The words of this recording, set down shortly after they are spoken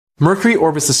Mercury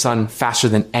orbits the Sun faster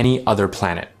than any other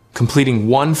planet, completing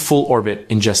one full orbit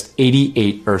in just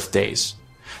 88 Earth days.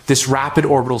 This rapid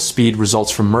orbital speed results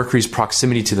from Mercury's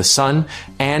proximity to the Sun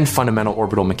and fundamental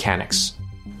orbital mechanics.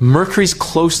 Mercury's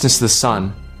closeness to the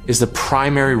Sun is the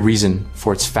primary reason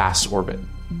for its fast orbit.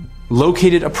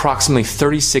 Located approximately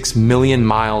 36 million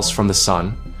miles from the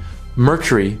Sun,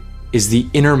 Mercury is the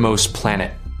innermost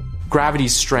planet.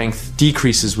 Gravity's strength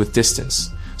decreases with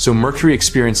distance, so Mercury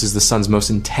experiences the Sun's most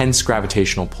intense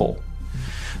gravitational pull.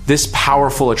 This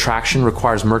powerful attraction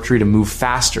requires Mercury to move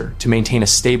faster to maintain a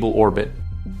stable orbit.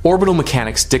 Orbital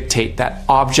mechanics dictate that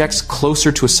objects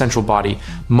closer to a central body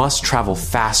must travel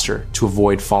faster to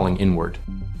avoid falling inward.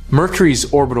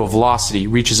 Mercury's orbital velocity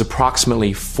reaches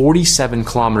approximately 47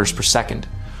 kilometers per second,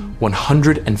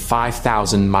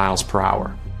 105,000 miles per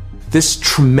hour. This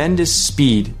tremendous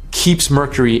speed keeps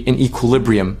Mercury in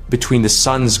equilibrium between the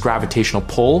Sun's gravitational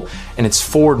pull and its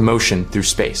forward motion through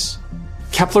space.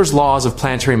 Kepler's laws of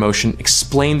planetary motion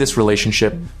explain this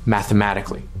relationship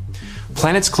mathematically.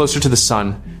 Planets closer to the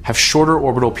Sun have shorter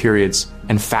orbital periods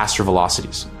and faster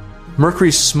velocities.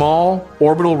 Mercury's small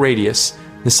orbital radius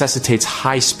necessitates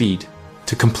high speed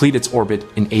to complete its orbit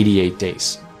in 88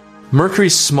 days.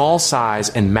 Mercury's small size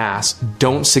and mass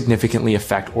don't significantly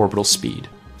affect orbital speed.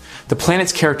 The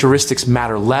planet's characteristics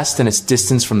matter less than its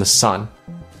distance from the Sun.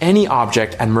 Any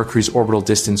object at Mercury's orbital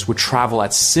distance would travel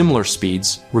at similar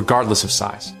speeds, regardless of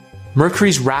size.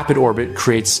 Mercury's rapid orbit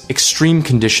creates extreme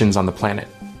conditions on the planet.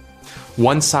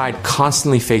 One side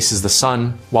constantly faces the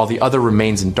Sun, while the other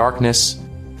remains in darkness,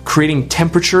 creating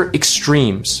temperature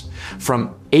extremes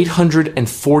from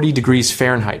 840 degrees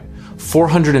Fahrenheit,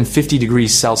 450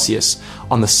 degrees Celsius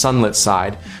on the sunlit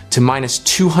side, to minus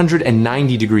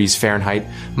 290 degrees Fahrenheit,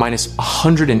 minus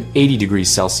 180 degrees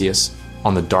Celsius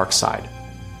on the dark side.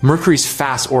 Mercury's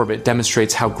fast orbit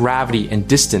demonstrates how gravity and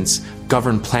distance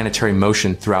govern planetary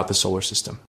motion throughout the solar system.